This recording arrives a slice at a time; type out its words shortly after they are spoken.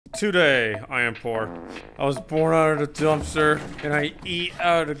Today, I am poor. I was born out of the dumpster, and I eat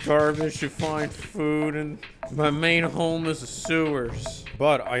out of the garbage to find food, and my main home is the sewers.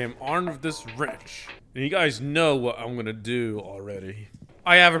 But I am armed with this wrench, and you guys know what I'm gonna do already.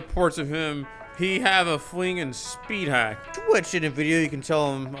 I have reports of him. He have a fling and speed hack. Twitch in a video, you can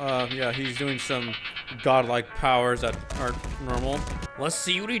tell him, yeah, he's doing some godlike powers that aren't normal. Let's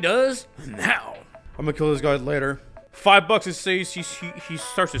see what he does now. I'm gonna kill this guy later. $5 it says he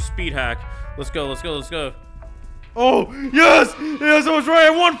starts a speed hack. Let's go, let's go, let's go. Oh, yes! Yes, I was right. I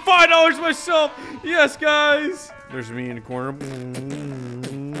won $5 myself. Yes, guys. There's me in the corner.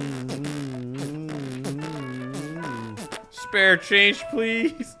 Spare change,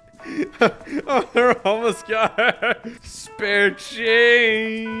 please. Oh, they're almost got spare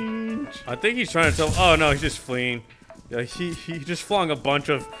change. I think he's trying to tell. Oh no, he's just fleeing. Yeah, he just flung a bunch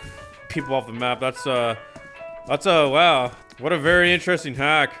of people off the map. That's a wow. What a very interesting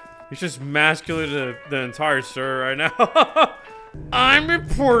hack. He's just masculated the entire server right now. I'm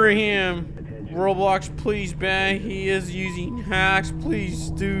reporting him. Roblox, please ban. He is using hacks.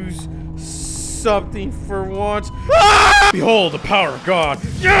 Please do something for once. Ah! Behold the power of God.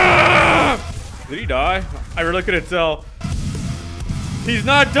 Yeah! Did he die? I really couldn't tell. He's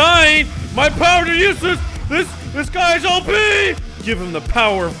not dying. My powers are useless. This guy's OP. Give him the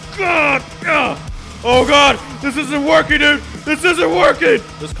power of God. Oh God, this isn't working, dude. This isn't working.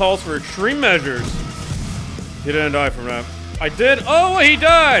 This calls for extreme measures. He didn't die from that. I did. Oh, he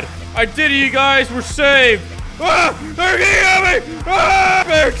died. I did it, you guys. We're saved. Ah! They're getting at me! Ah!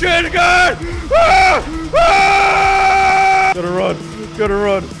 Bear chin, God! Ah! Ah! Gotta run! Gotta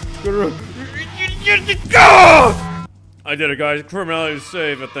run! Gotta run! Go! I did it, guys. Criminality is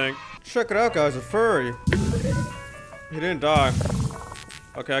safe, I think. Check it out, guys. A furry. He didn't die.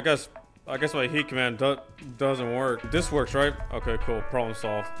 Okay, I guess my heat command doesn't work. This works, right? Okay, cool. Problem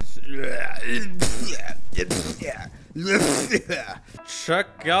solved.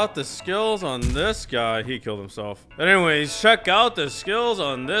 Check out the skills on this guy. He killed himself. Anyways, check out the skills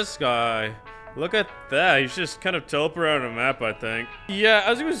on this guy. Look at that. He's just kind of teleporting around the map, I think. Yeah,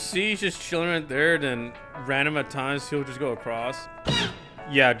 as you can see, he's just chilling right there. Then random at times, he'll just go across.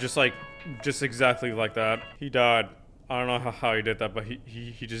 Yeah, just exactly like that. He died. I don't know how he did that, but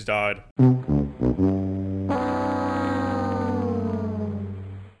he just died.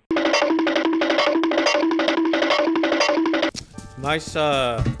 Nice,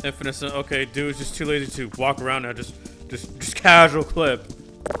 infinite. Okay, dude's just too lazy to walk around now. Just casual clip.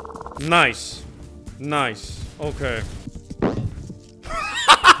 Nice. Nice. Okay.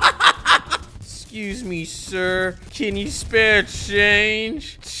 Excuse me, sir. Can you spare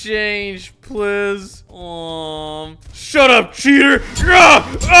change? Change, please. Shut up, cheater!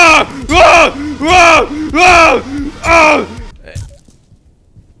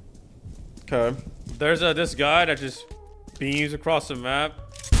 Okay. There's this guy that just beams across the map.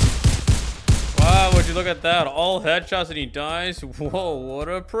 Wow, would you look at that? All headshots and he dies. Whoa, what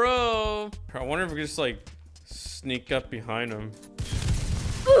a pro! I wonder if we could just like sneak up behind him.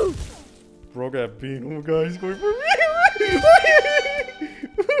 Bro got beat. Oh my God, he's going for me.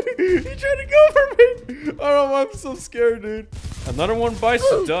 He tried to go for me. I don't know why I'm so scared, dude. Another one bites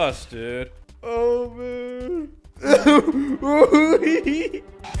the dust, dude. Oh man.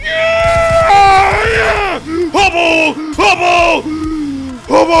 Yeah!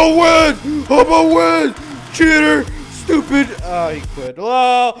 Hobo win! Hobo win! Cheater! Stupid! Ah, he quit.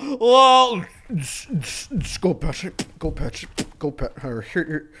 Lol. Go patch it. Go patch it. Go patch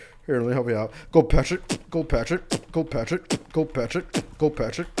it. Here, let me help you out. Go patch it. Go patch it. Go patch it. Go patch it. Go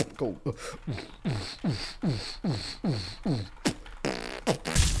patch it. Go.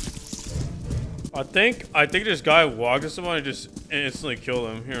 I think this guy walked to someone and just instantly killed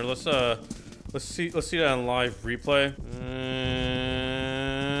him. Here, let's see that on live replay.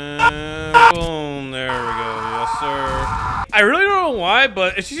 Boom, there we go. Yes, sir. I really don't know why,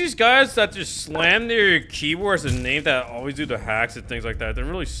 but it's just these guys that just slam their keyboards and name that always do the hacks and things like that. They're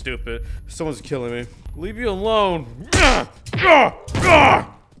really stupid. Someone's killing me. Leave me alone.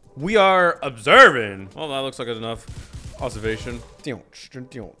 We are observing. Well, that looks like it's enough observation.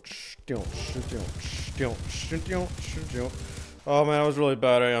 Oh man, that was really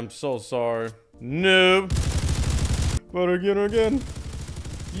bad. I'm so sorry. Noob. But again.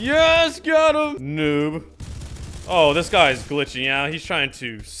 Yes, got him. Noob. Oh, this guy's glitching out. He's trying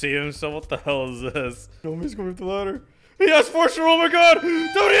to save himself. What the hell is this? No, he's going up the ladder. He has fortune. Oh my God.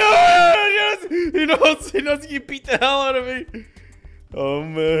 Don't yes! He knows he can beat the hell out of me. Oh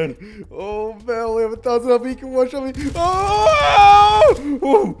man. Oh man, I only have 1,000 health. He can one shot me. Oh!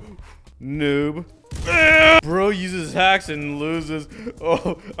 Ooh. Noob. Bro uses hacks and loses.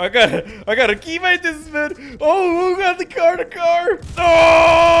 Oh, I gotta keymate this man. Oh, who got the car?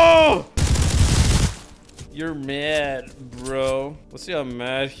 Oh! You're mad, bro. Let's see how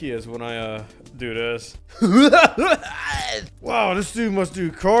mad he is when I do this. Wow, this dude must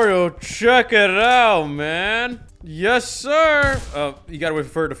do cardio. Check it out, man. Yes, sir. You gotta wait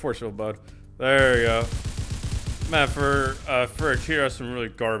for it to force field, bud. There you go. Man, for a cheater, that's some really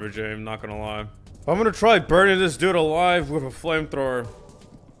garbage aim, not gonna lie. I'm gonna try burning this dude alive with a flamethrower.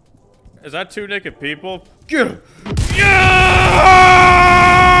 Is that 2 naked people? Get him! Yeah!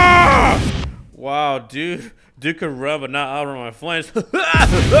 Wow, dude can run, but not outrun my flames.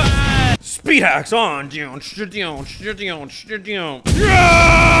 Speed hacks on!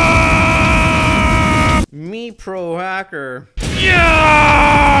 Me pro hacker.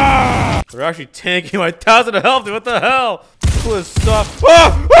 Yeah! They're actually tanking my 1,000 of health. What the hell? Please stop.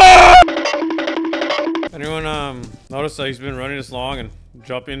 Ah! Ah! Anyone notice that he's been running this long and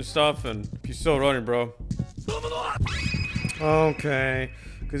jumping and stuff, and he's still running, bro. Okay,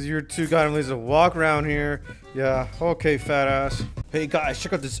 because you're too goddamn lazy to walk around here. Yeah, okay, fat ass. Hey guys,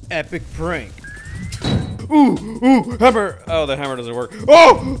 check out this epic prank. Ooh, hammer! Oh, the hammer doesn't work.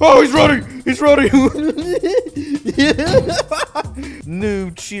 Oh, he's running! He's running!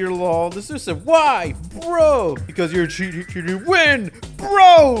 New cheater lol. This is a why, bro? Because you're a cheater, win,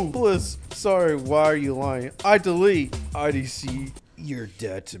 bro! Bliss, sorry, why are you lying? I delete. IDC, you're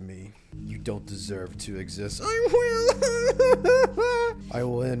dead to me. You don't deserve to exist. I will. I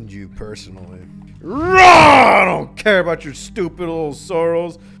will end you personally. I don't care about your stupid little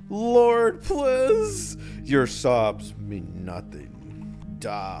sorrows. Lord, please. Your sobs mean nothing.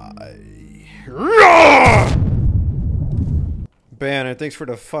 Die. Banner, thanks for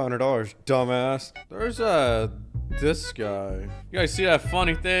the $500, dumbass. There's this guy. You guys see that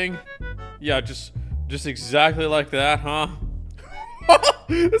funny thing? Yeah, just exactly like that, huh?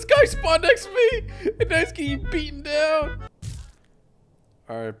 This guy spawned next to me, and now he's getting beaten down.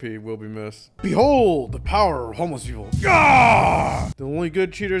 R.I.P. will be missed. Behold the power of homeless people. Ah! The only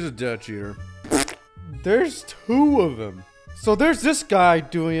good cheater is a dead cheater. There's 2 of them. So there's this guy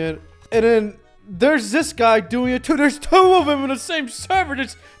doing it, and then there's this guy doing it too. There's 2 of them in the same server.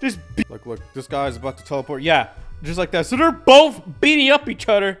 Look, this guy's about to teleport. Yeah, just like that. So they're both beating up each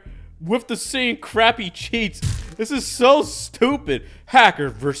other with the same crappy cheats. This is so stupid. Hacker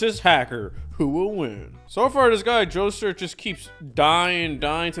versus hacker. Who will win? So far, this guy, Joester, just keeps dying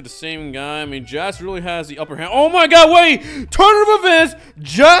to the same guy. I mean, Jess really has the upper hand. Oh my god, wait! Turn of events!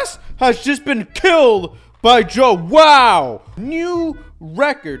 Jess has just been killed by Joe. Wow! New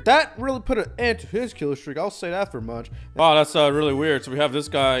record. That really put an end to his kill streak. I'll say that for much. Wow, that's really weird. So we have this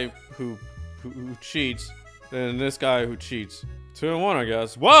guy who cheats, and this guy who cheats. 2-in-1, I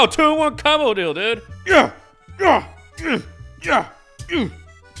guess. Wow, 2-in-1 combo deal, dude.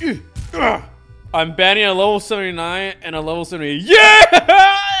 I'm banning a level 79 and a level 78. Yeah!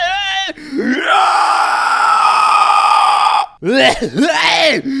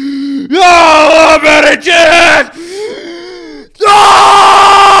 Oh, I'm at a jet!